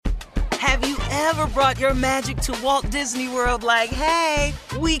Have you ever brought your magic to Walt Disney World like, hey,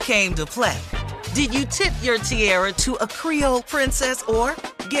 we came to play? Did you tip your tiara to a Creole princess or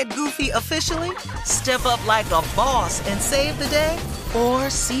get goofy officially? Step up like a boss and save the day? Or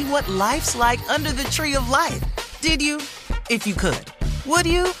see what life's like under the tree of life? Did you? If you could. Would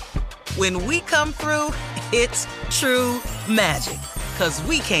you? When we come through, it's true magic. 'Cause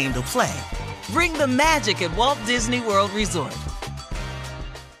we came to play. Bring the magic at Walt Disney World Resort.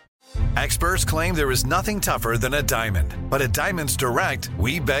 Experts claim there is nothing tougher than a diamond. But at Diamonds Direct,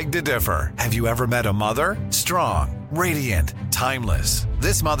 we beg to differ. Have you ever met a mother? Strong, radiant, timeless.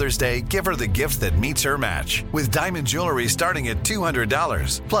 This Mother's Day, give her the gift that meets her match. With diamond jewelry starting at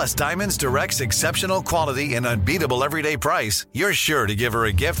 $200. Plus Diamonds Direct's exceptional quality and unbeatable everyday price, you're sure to give her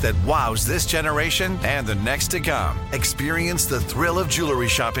a gift that wows this generation and the next to come. Experience the thrill of jewelry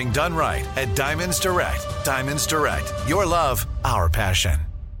shopping done right at Diamonds Direct. Diamonds Direct. Your love, our passion.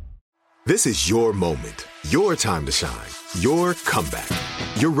 This is your moment, your time to shine, your comeback.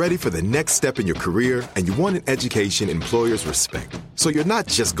 You're ready for the next step in your career, and you want an education employers respect. So you're not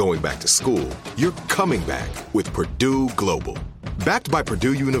just going back to school, you're coming back with Purdue Global. Backed by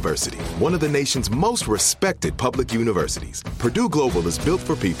Purdue University, one of the nation's most respected public universities, Purdue Global is built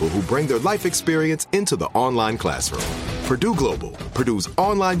for people who bring their life experience into the online classroom. Purdue Global, Purdue's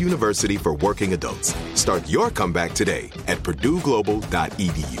online university for working adults. Start your comeback today at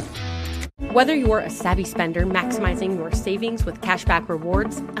purdueglobal.edu. Whether you're a savvy spender maximizing your savings with cashback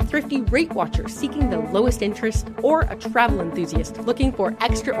rewards, a thrifty rate watcher seeking the lowest interest, or a travel enthusiast looking for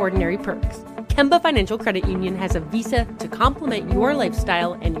extraordinary perks, Kemba Financial Credit Union has a visa to complement your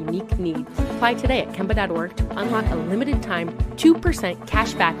lifestyle and unique needs. Apply today at Kemba.org to unlock a limited time 2%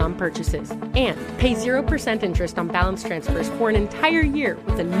 cash back on purchases and pay 0% interest on balance transfers for an entire year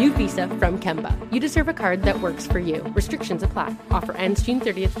with a new visa from Kemba. You deserve a card that works for you. Restrictions apply. Offer ends June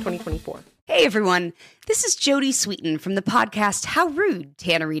 30th, 2024. Hey everyone, this is Jody Sweeten from the podcast How Rude,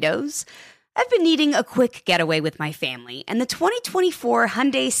 Tanneritos. I've been needing a quick getaway with my family, and the 2024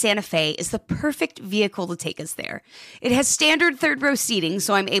 Hyundai Santa Fe is the perfect vehicle to take us there. It has standard third-row seating,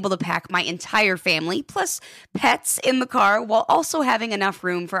 so I'm able to pack my entire family, plus pets, in the car, while also having enough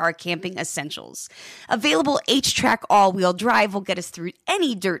room for our camping essentials. Available H-Track all-wheel drive will get us through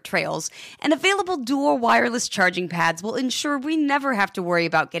any dirt trails, and available dual wireless charging pads will ensure we never have to worry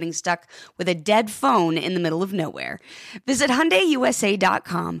about getting stuck with a dead phone in the middle of nowhere. Visit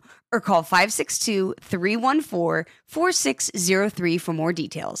HyundaiUSA.com or call 562-314-4603 for more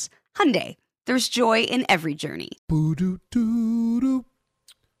details. Hyundai, there's joy in every journey. Boo-doo-doo-doo,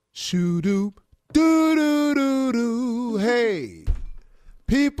 shoo-doo, doo-doo-doo-doo. Hey,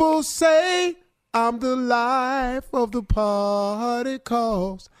 people say I'm the life of the party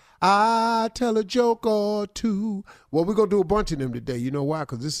 'cause I tell a joke or two. Well, we're going to do a bunch of them today. You know why?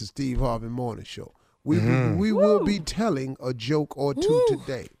 Because this is Steve Harvey Morning Show. We will be telling a joke or two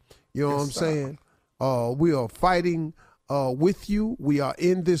today. You know what I'm saying? We are fighting with you. We are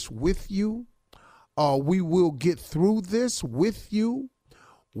in this with you. We will get through this with you.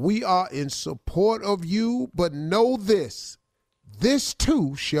 We are in support of you, but know this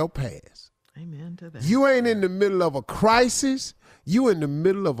too shall pass. Amen to that. You ain't in the middle of a crisis. You in the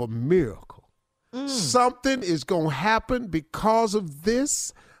middle of a miracle. Something is going to happen because of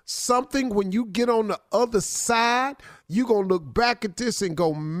this. Something, when you get on the other side, you're going to look back at this and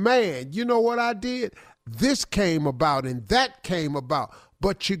go, man, you know what I did? This came about and that came about.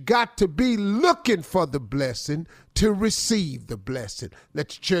 But you got to be looking for the blessing to receive the blessing. Let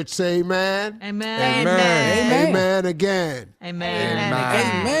the church say amen. Amen. Amen. Amen again. Amen.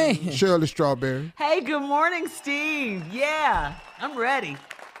 Amen. Shirley Strawberry. Hey, good morning, Steve. Yeah, I'm ready.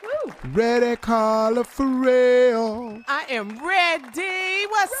 Woo. Ready, Carla Ferrell. I am ready.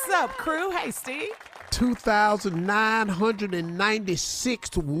 What's up, crew? Hey, Steve.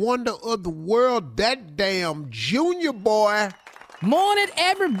 2,996th wonder of the world, that damn junior boy. Morning,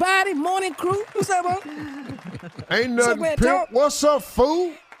 everybody. Morning, crew. What's up, bro? Ain't nothing, pimp. What's up,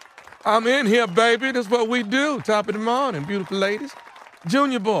 fool? I'm in here, baby. That's what we do. Top of the morning, beautiful ladies.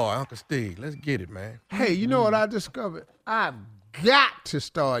 Junior boy, Uncle Steve. Let's get it, man. Hey, you know what I discovered? I've got to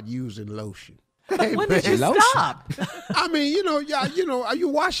start using lotion. Hey, When did you stop? I mean, you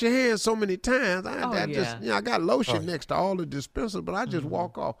wash your hands so many times. I got lotion next to all the dispensers, but I just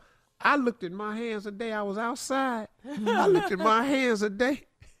walk off. I looked at my hands a day I was outside. I looked at my hands a day.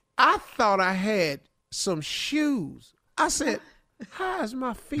 I thought I had some shoes. I said, how is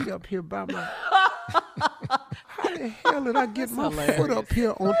my feet up here by my... How the hell did I get my foot up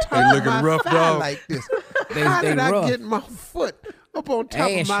here on top of my thigh like this? How did I get my foot up on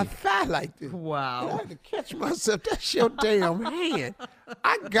top of my Ashy. thigh like this. Wow. I had to catch myself. That's your damn hand.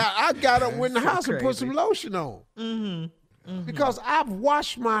 I got up, went in the house and put some lotion on. Mm-hmm. Because I've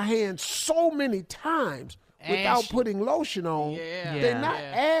washed my hands so many times without putting lotion on. Yeah. They're not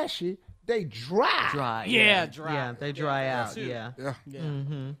ashy. They dry. Dry. Yeah, dry. Yeah, they dry out. Yeah.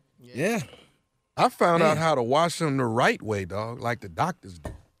 Yeah. I found out how to wash them the right way, dog, like the doctors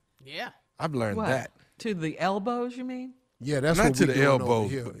do. Yeah. I've learned What? that. To the elbows, you mean? Yeah, that's Not what to we the doing over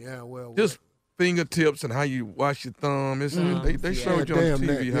elbows, here. but Yeah, well, Just fingertips and how you wash your thumb. It's, they showed you on damn,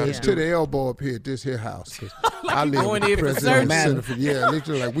 TV how it's to to do the it. elbow up here at this here house. I live going in the in for Presidential surgery. Center for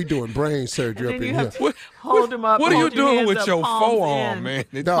literally like we doing brain surgery up Then in you here. have to hold them up. What are you hold your doing hands with up, your palms forearm, in.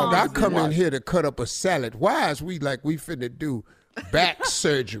 man? Dog, I Palms come in in. here to cut up a salad. Why is we finna do back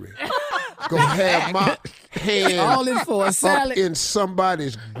surgery? Gonna have my hand All in for a up salad. in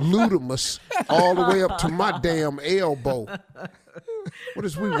somebody's glutamus all the way up to my damn elbow. What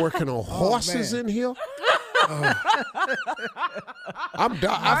is we working on horses in here?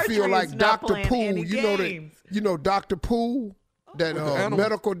 I feel Marjorie's like not Dr. playing Poole. any games. You know Dr. Poole, that animals?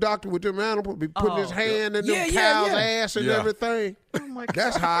 medical doctor with them animals, be putting his hand in Yeah, them yeah, cow's yeah. ass and Yeah. everything.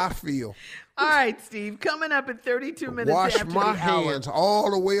 That's how I feel. All right, Steve. Coming up at 32 minutes Wash after my the hour. hands all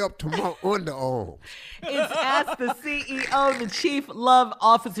the way up to my underarms. It's Ask the CEO, the Chief Love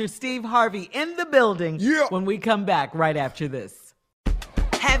Officer, Steve Harvey, in the building. Yeah. When we come back right after this.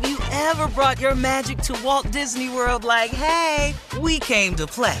 Have you ever brought your magic to Walt Disney World like, hey, we came to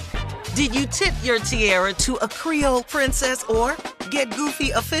play? Did you tip your tiara to a Creole princess or get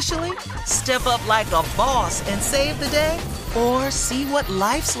goofy officially? Step up like a boss and save the day? Or see what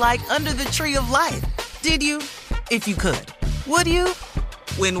life's like under the tree of life? Did you? If you could. Would you?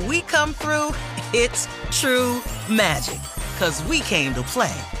 When we come through, it's true magic. 'Cause we came to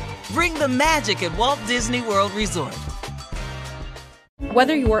play. Bring the magic at Walt Disney World Resort.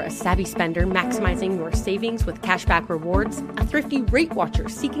 Whether you're a savvy spender maximizing your savings with cashback rewards, a thrifty rate watcher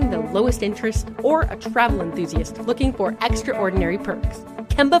seeking the lowest interest, or a travel enthusiast looking for extraordinary perks,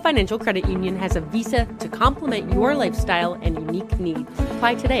 Kemba Financial Credit Union has a visa to complement your lifestyle and unique needs.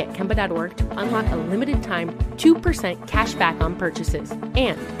 Apply today at Kemba.org to unlock a limited time 2% cash back on purchases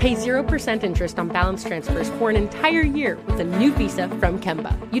and pay 0% interest on balance transfers for an entire year with a new visa from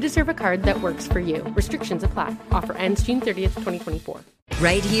Kemba. You deserve a card that works for you. Restrictions apply. Offer ends June 30th, 2024.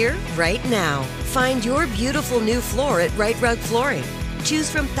 Right here, right now. Find your beautiful new floor at Right Rug Flooring. Choose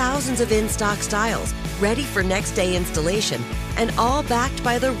from thousands of in-stock styles, ready for next day installation, and all backed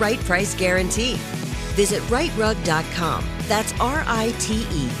by the right price guarantee. Visit rightrug.com. That's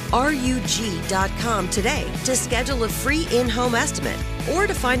RITERUG.com today to schedule a free in-home estimate or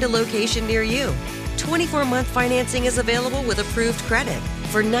to find a location near you. 24-month financing is available with approved credit.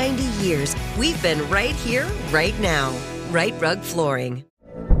 For 90 years, we've been right here, right now. Right Rug Flooring.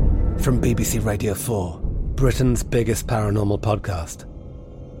 From BBC Radio 4, Britain's biggest paranormal podcast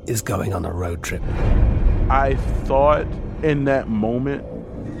is going on a road trip. I thought in that moment,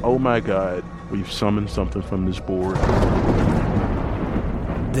 oh my God, we've summoned something from this board.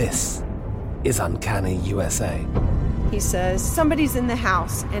 This is Uncanny USA. He says, somebody's in the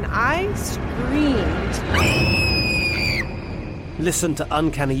house, and I screamed. Listen to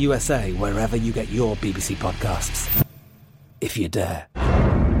Uncanny USA wherever you get your BBC podcasts, if you dare.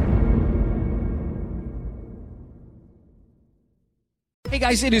 Hey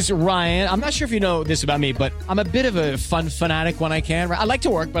guys, it is Ryan. I'm not sure if you know this about me, but I'm a bit of a fun fanatic when I can. I like to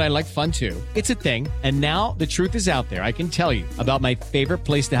work, but I like fun too. It's a thing. And now the truth is out there. I can tell you about my favorite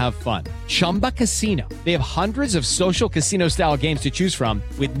place to have fun. Chumba Casino. They have hundreds of social casino style games to choose from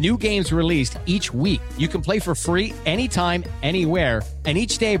with new games released each week. You can play for free anytime, anywhere. And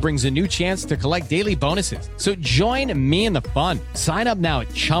each day brings a new chance to collect daily bonuses. So join me in the fun. Sign up now at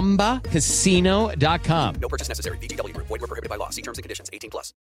ChumbaCasino.com. No purchase necessary. VGW Group. Void where prohibited by law. See terms and conditions. 18+.